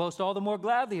says, I will boast all the more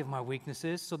gladly of my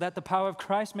weaknesses, so that the power of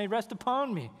Christ may rest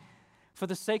upon me. For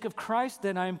the sake of Christ,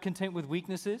 then I am content with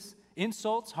weaknesses,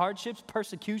 insults, hardships,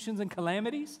 persecutions, and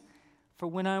calamities. For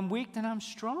when I'm weak, then I'm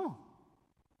strong.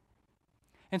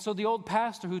 And so the old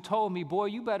pastor who told me, boy,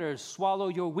 you better swallow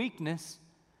your weakness,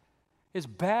 is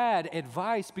bad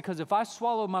advice, because if I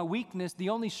swallow my weakness, the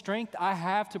only strength I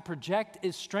have to project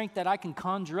is strength that I can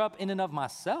conjure up in and of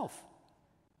myself.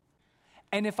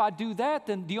 And if I do that,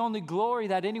 then the only glory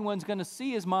that anyone's going to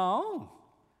see is my own.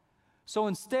 So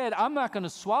instead, I'm not going to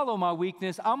swallow my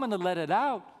weakness. I'm going to let it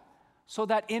out so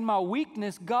that in my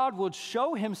weakness, God will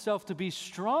show himself to be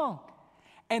strong.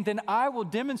 And then I will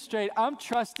demonstrate I'm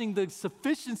trusting the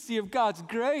sufficiency of God's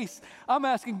grace. I'm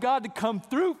asking God to come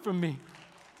through for me.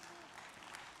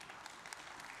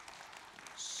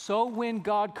 So when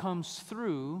God comes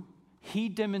through, he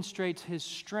demonstrates his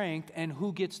strength, and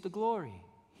who gets the glory?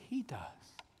 He does.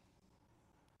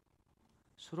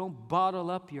 So don't bottle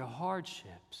up your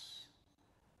hardships.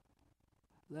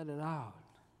 Let it out.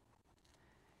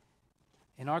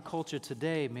 In our culture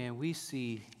today, man, we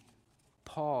see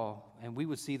Paul, and we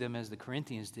would see them as the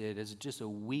Corinthians did, as just a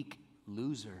weak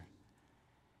loser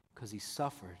because he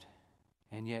suffered.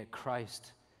 And yet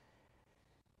Christ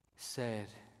said,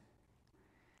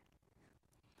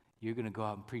 you're going to go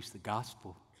out and preach the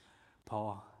gospel,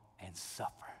 Paul, and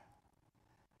suffer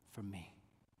for me.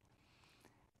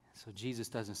 So Jesus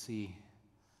doesn't see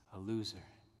a loser.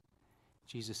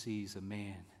 Jesus sees a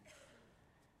man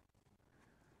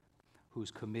who's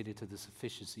committed to the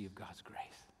sufficiency of God's grace.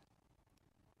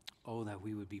 Oh, that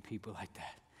we would be people like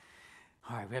that.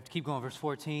 All right, we have to keep going. Verse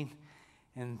 14.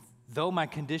 And though my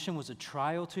condition was a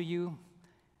trial to you,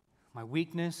 my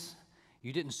weakness,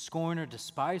 you didn't scorn or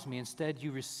despise me. Instead,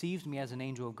 you received me as an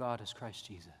angel of God, as Christ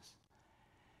Jesus.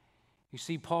 You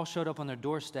see, Paul showed up on their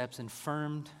doorsteps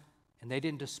infirmed, and they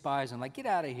didn't despise him, like, get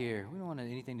out of here. We don't want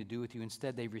anything to do with you.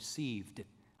 Instead, they received.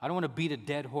 I don't want to beat a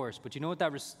dead horse, but you know what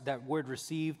that word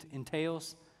received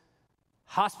entails?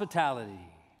 Hospitality.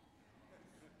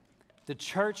 The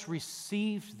church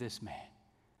received this man.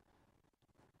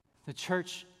 The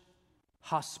church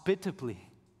hospitably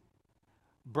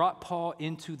brought Paul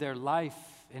into their life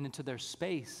and into their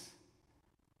space.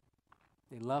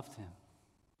 They loved him.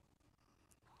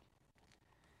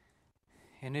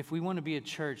 And if we want to be a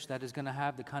church that is going to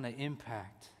have the kind of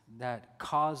impact that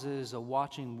causes a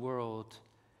watching world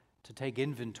to take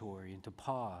inventory and to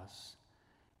pause,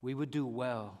 we would do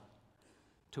well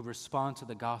to respond to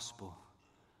the gospel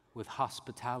with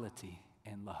hospitality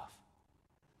and love.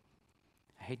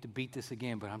 I hate to beat this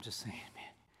again, but I'm just saying, man,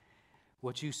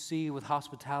 what you see with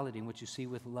hospitality and what you see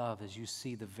with love is you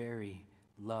see the very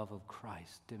love of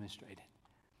Christ demonstrated.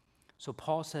 So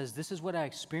Paul says, this is what I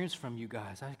experienced from you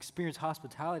guys. I experienced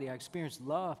hospitality. I experienced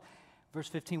love. Verse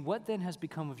 15, what then has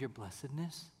become of your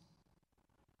blessedness?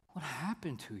 What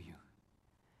happened to you?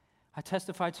 I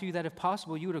testify to you that if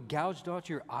possible, you would have gouged out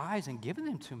your eyes and given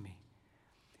them to me.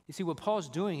 You see, what Paul's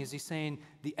doing is he's saying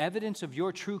the evidence of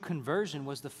your true conversion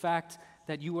was the fact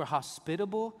that you were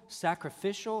hospitable,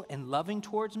 sacrificial, and loving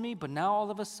towards me, but now all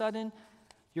of a sudden,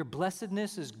 your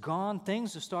blessedness is gone.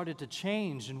 Things have started to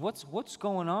change. And what's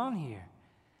going on here?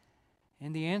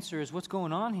 And the answer is what's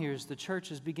going on here is the church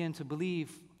has begun to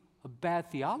believe a bad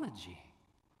theology.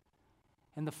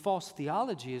 And the false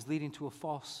theology is leading to a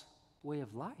false way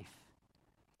of life.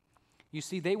 You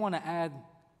see, they want to add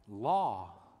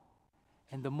law.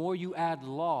 And the more you add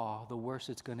law, the worse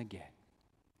it's going to get.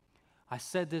 I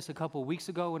said this a couple weeks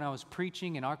ago when I was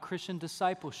preaching in our Christian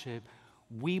discipleship.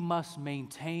 We must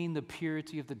maintain the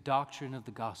purity of the doctrine of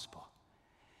the gospel.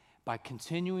 By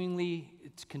continue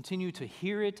to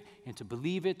hear it and to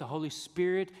believe it, the Holy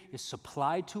Spirit is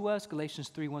supplied to us, Galatians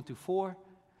 3:1-4.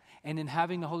 And in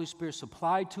having the Holy Spirit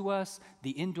supplied to us,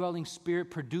 the indwelling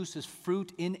Spirit produces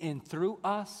fruit in and through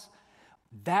us.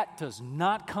 That does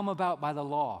not come about by the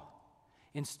law.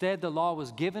 Instead, the law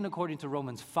was given according to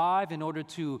Romans 5 in order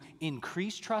to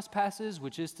increase trespasses,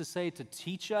 which is to say to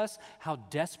teach us how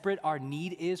desperate our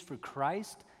need is for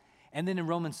Christ. And then in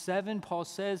Romans 7, Paul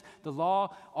says the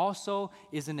law also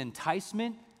is an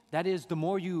enticement. That is, the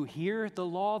more you hear the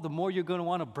law, the more you're going to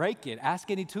want to break it.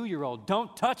 Ask any 2-year-old,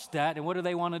 don't touch that, and what do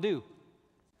they want to do?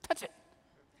 Touch it.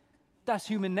 That's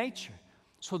human nature.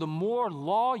 So the more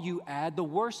law you add, the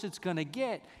worse it's going to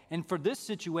get. And for this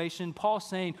situation, Paul's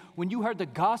saying, when you heard the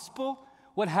gospel,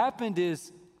 what happened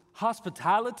is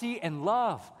hospitality and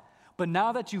love. But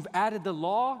now that you've added the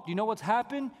law, do you know what's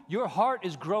happened? Your heart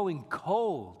is growing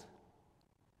cold.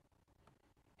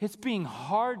 It's being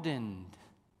hardened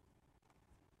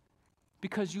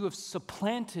because you have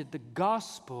supplanted the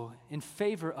gospel in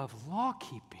favor of law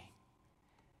keeping.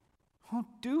 Don't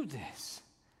do this.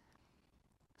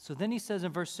 So then he says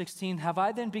in verse 16, have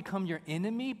I then become your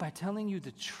enemy by telling you the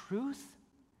truth?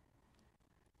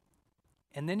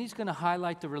 And then he's going to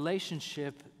highlight the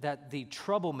relationship that the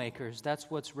troublemakers,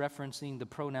 that's what's referencing the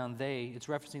pronoun they, it's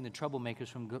referencing the troublemakers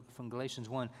from Galatians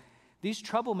 1. These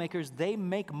troublemakers, they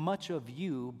make much of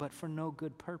you, but for no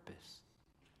good purpose.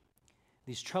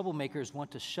 These troublemakers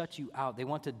want to shut you out. They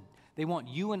want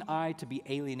you and I to be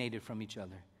alienated from each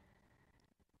other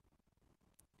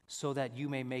so that you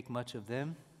may make much of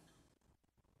them.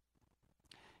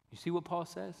 You see what Paul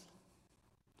says?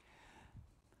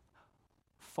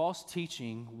 False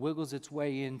teaching wiggles its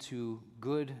way into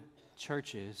good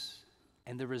churches,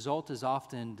 and the result is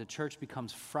often the church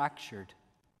becomes fractured.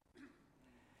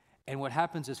 And what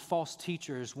happens is false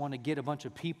teachers want to get a bunch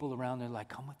of people around. They're like,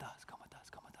 come with us, come with us,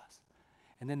 come with us.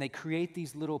 And then they create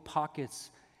these little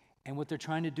pockets, and what they're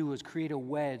trying to do is create a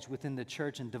wedge within the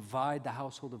church and divide the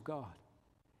household of God.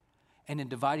 And in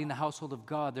dividing the household of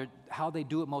God, how they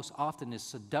do it most often is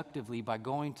seductively by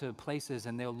going to places,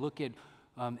 and they'll look at,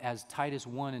 as Titus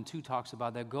 1 and 2 talks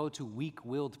about, they'll go to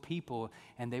weak-willed people,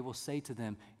 and they will say to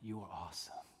them, you are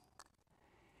awesome.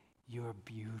 You're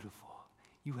beautiful.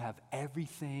 You have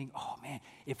everything. Oh, man,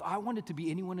 if I wanted to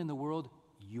be anyone in the world,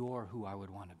 you're who I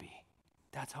would want to be.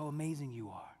 That's how amazing you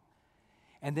are.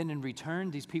 And then in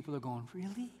return, these people are going,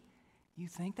 really? You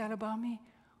think that about me?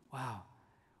 Wow.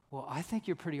 Well, I think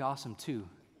you're pretty awesome too.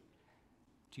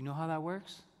 Do you know how that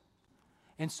works?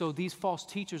 And so these false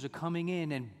teachers are coming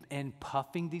in and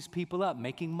puffing these people up,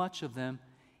 making much of them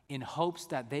in hopes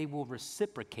that they will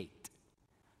reciprocate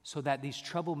so that these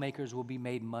troublemakers will be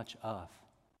made much of.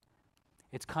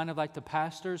 It's kind of like the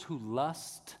pastors who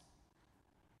lust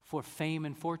for fame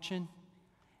and fortune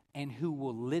and who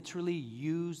will literally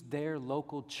use their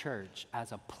local church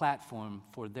as a platform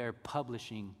for their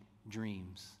publishing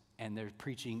dreams. And they're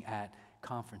preaching at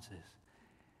conferences.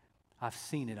 I've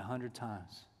seen it 100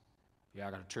 times. Yeah,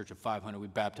 I got a church of 500. We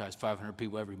baptize 500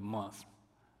 people every month.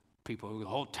 The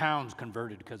whole town's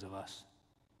converted because of us.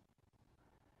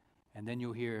 And then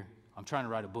you'll hear, I'm trying to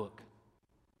write a book.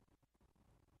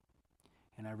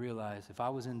 And I realize if I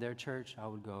was in their church, I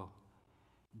would go,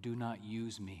 do not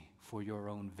use me for your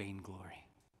own vainglory.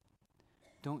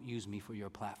 Don't use me for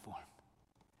your platform.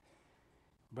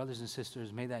 Brothers and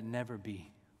sisters, may that never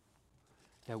be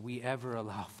that we ever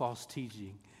allow false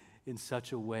teaching in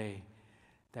such a way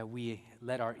that we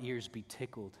let our ears be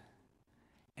tickled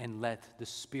and let the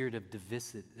spirit of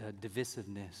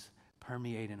divisiveness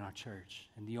permeate in our church.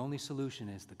 And the only solution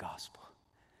is the gospel.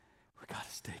 We got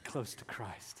to stay close to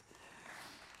Christ.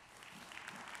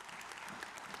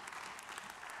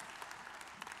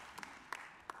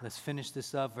 Let's finish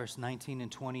this up, verse 19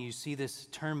 and 20. You see this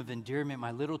term of endearment,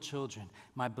 my little children,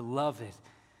 my beloved,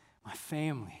 my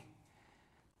family,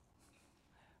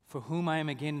 for whom I am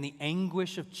again in the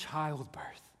anguish of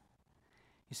childbirth.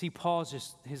 You see,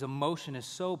 his emotion is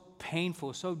so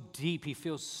painful, so deep. He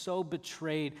feels so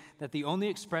betrayed that the only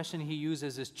expression he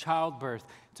uses is childbirth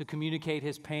to communicate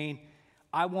his pain.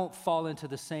 I won't fall into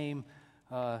the same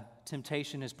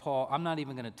temptation as Paul. I'm not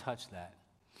even going to touch that.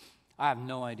 I have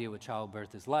no idea what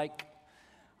childbirth is like.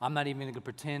 I'm not even going to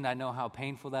pretend I know how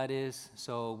painful that is,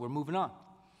 so we're moving on.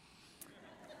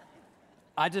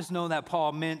 I just know that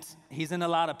Paul meant he's in a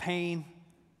lot of pain.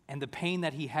 And the pain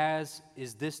that he has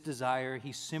is this desire.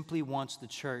 He simply wants the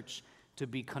church to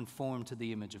be conformed to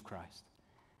the image of Christ.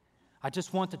 I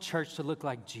just want the church to look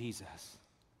like Jesus.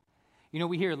 You know,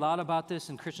 we hear a lot about this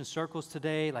in Christian circles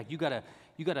today. Like you gotta,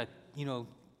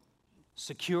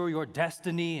 secure your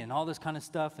destiny and all this kind of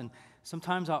stuff. And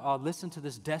sometimes I'll listen to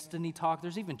this destiny talk.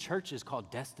 There's even churches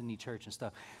called Destiny Church and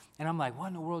stuff. And I'm like, what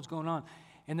in the world's going on?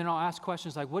 And then I'll ask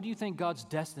questions like, what do you think God's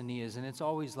destiny is? And it's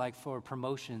always like for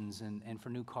promotions and for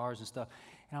new cars and stuff.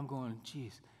 And I'm going,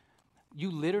 geez,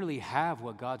 you literally have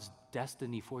what God's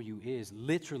destiny for you is,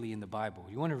 literally in the Bible.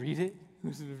 You want to read it?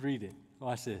 Let's read it.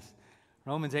 Watch this.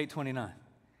 Romans 8:29.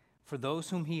 For those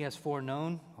whom he has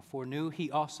foreknown, or foreknew,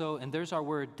 he also, and there's our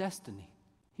word, destiny.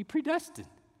 He predestined.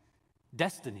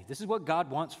 Destiny. This is what God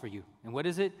wants for you. And what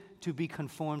is it? To be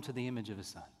conformed to the image of his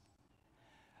Son.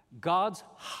 God's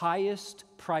highest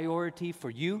priority for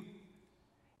you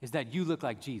is that you look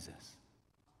like Jesus.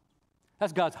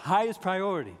 That's God's highest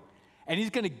priority. And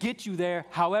he's going to get you there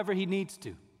however he needs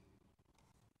to.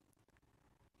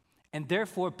 And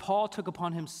therefore, Paul took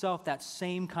upon himself that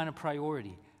same kind of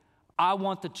priority. I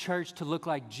want the church to look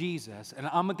like Jesus, and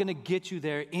I'm going to get you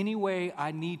there any way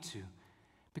I need to,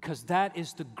 because that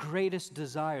is the greatest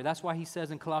desire. That's why he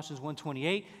says in Colossians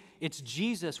 1:28, it's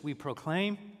Jesus we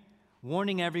proclaim,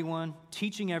 warning everyone,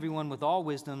 teaching everyone with all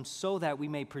wisdom, so that we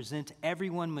may present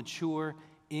everyone mature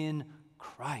in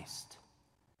Christ.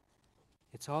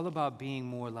 It's all about being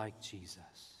more like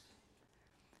Jesus.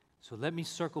 So let me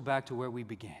circle back to where we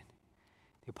began.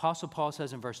 The Apostle Paul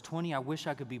says in verse 20, I wish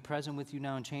I could be present with you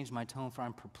now and change my tone, for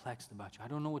I'm perplexed about you. I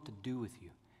don't know what to do with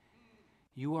you.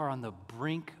 You are on the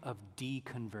brink of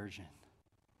deconversion.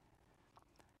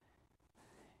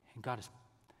 And God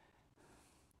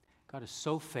is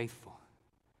so faithful,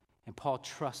 and Paul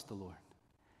trusts the Lord,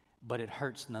 but it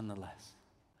hurts nonetheless.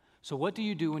 So what do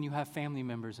you do when you have family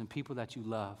members and people that you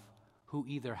love who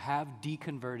either have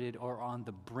deconverted or are on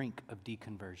the brink of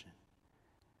deconversion?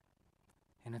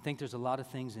 And I think there's a lot of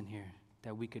things in here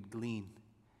that we could glean.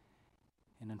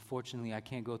 And unfortunately, I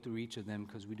can't go through each of them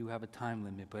because we do have a time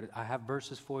limit, but I have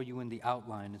verses for you in the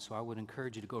outline, and so I would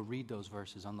encourage you to go read those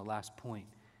verses on the last point.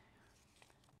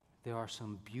 There are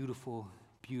some beautiful,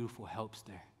 beautiful helps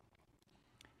there.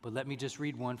 But let me just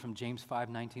read one from James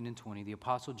 5:19 and 20. The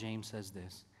Apostle James says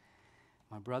this,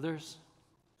 my brothers,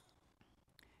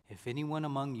 if anyone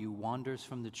among you wanders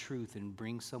from the truth and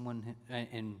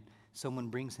someone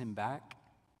brings him back,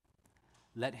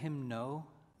 let him know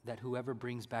that whoever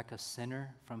brings back a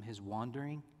sinner from his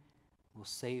wandering will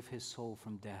save his soul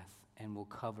from death and will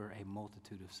cover a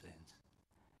multitude of sins.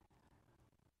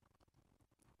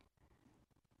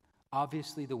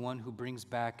 Obviously, the one who brings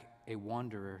back a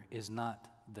wanderer is not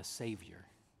the Savior.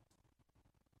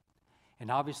 And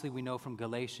obviously, we know from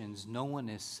Galatians, no one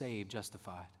is saved,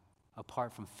 justified,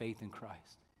 apart from faith in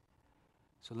Christ.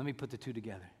 So let me put the two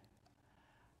together.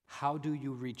 How do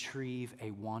you retrieve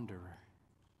a wanderer?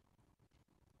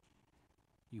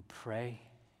 You pray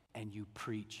and you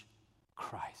preach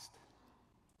Christ.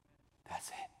 That's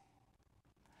it.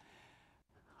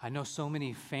 I know so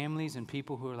many families and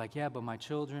people who are like, yeah, but my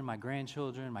children, my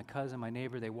grandchildren, my cousin, my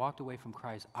neighbor, they walked away from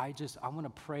Christ. I want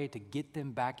to pray to get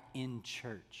them back in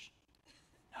church.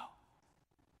 No.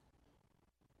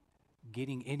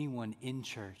 Getting anyone in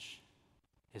church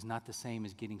is not the same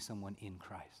as getting someone in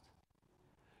Christ.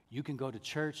 You can go to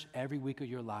church every week of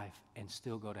your life and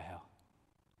still go to hell,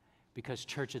 because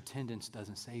church attendance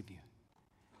doesn't save you.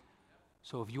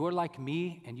 So if you're like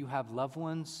me and you have loved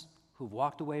ones who've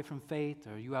walked away from faith,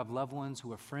 or you have loved ones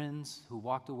who are friends who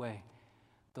walked away,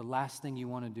 the last thing you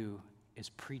want to do is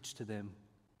preach to them,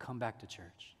 come back to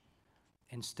church.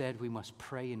 Instead, we must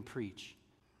pray and preach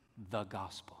the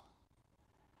gospel.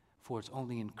 For it's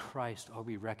only in Christ are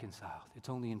we reconciled. It's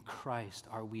only in Christ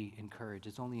are we encouraged.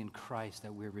 It's only in Christ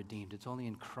that we're redeemed. It's only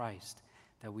in Christ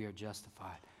that we are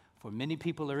justified. For many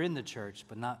people are in the church,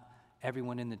 but not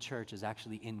everyone in the church is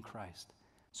actually in Christ.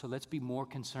 So let's be more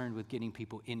concerned with getting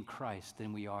people in Christ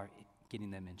than we are getting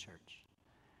them in church.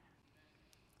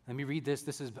 Let me read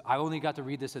this. I only got to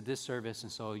read this at this service,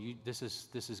 and so this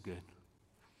is good.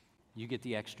 You get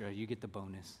the extra. You get the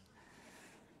bonus.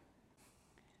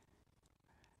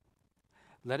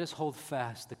 Let us hold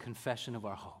fast the confession of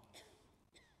our hope.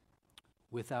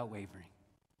 without wavering.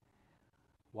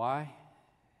 Why?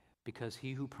 Because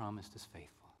he who promised is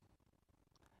faithful.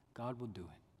 God will do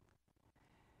it.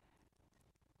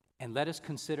 And let us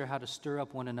consider how to stir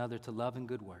up one another to love and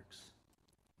good works,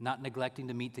 not neglecting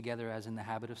to meet together as in the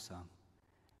habit of some,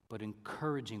 but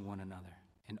encouraging one another,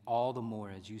 and all the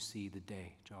more as you see the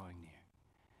day drawing near.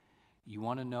 You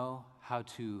want to know how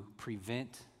to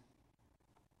prevent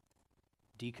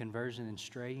deconversion and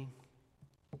straying?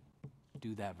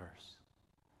 Do that verse.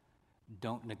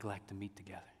 Don't neglect to meet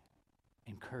together.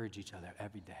 Encourage each other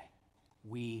every day.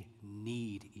 We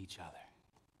need each other.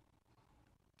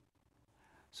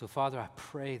 So, Father, I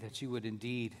pray that you would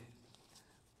indeed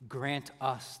grant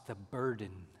us the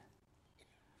burden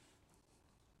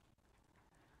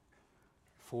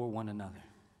for one another.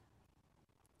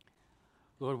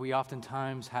 Lord, we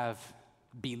oftentimes have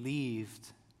believed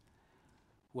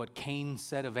what Cain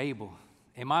said of Abel.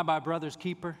 Am I my brother's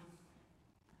keeper?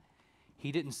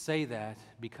 He didn't say that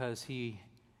because he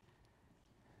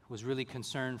was really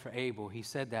concerned for Abel. He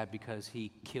said that because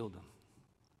he killed him.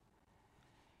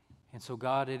 And so,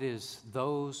 God, it is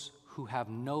those who have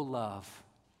no love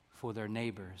for their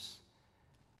neighbors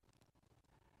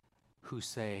who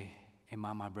say, am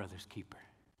I my brother's keeper?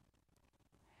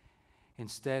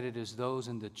 Instead, it is those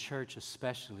in the church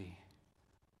especially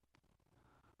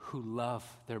who love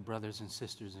their brothers and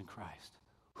sisters in Christ,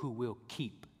 who will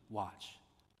keep watch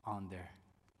on their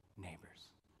neighbors.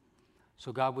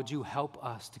 So God, would you help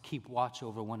us to keep watch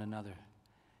over one another,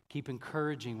 keep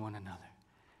encouraging one another,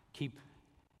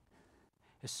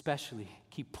 especially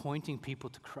keep pointing people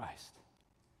to Christ,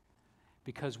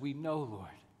 because we know, Lord,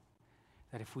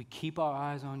 that if we keep our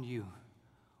eyes on you,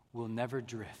 we'll never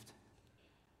drift.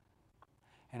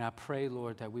 And I pray,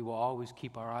 Lord, that we will always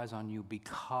keep our eyes on you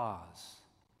because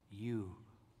you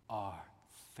are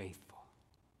faithful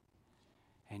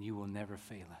and you will never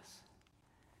fail us.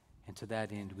 And to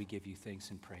that end, we give you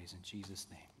thanks and praise in Jesus'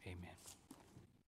 name. Amen.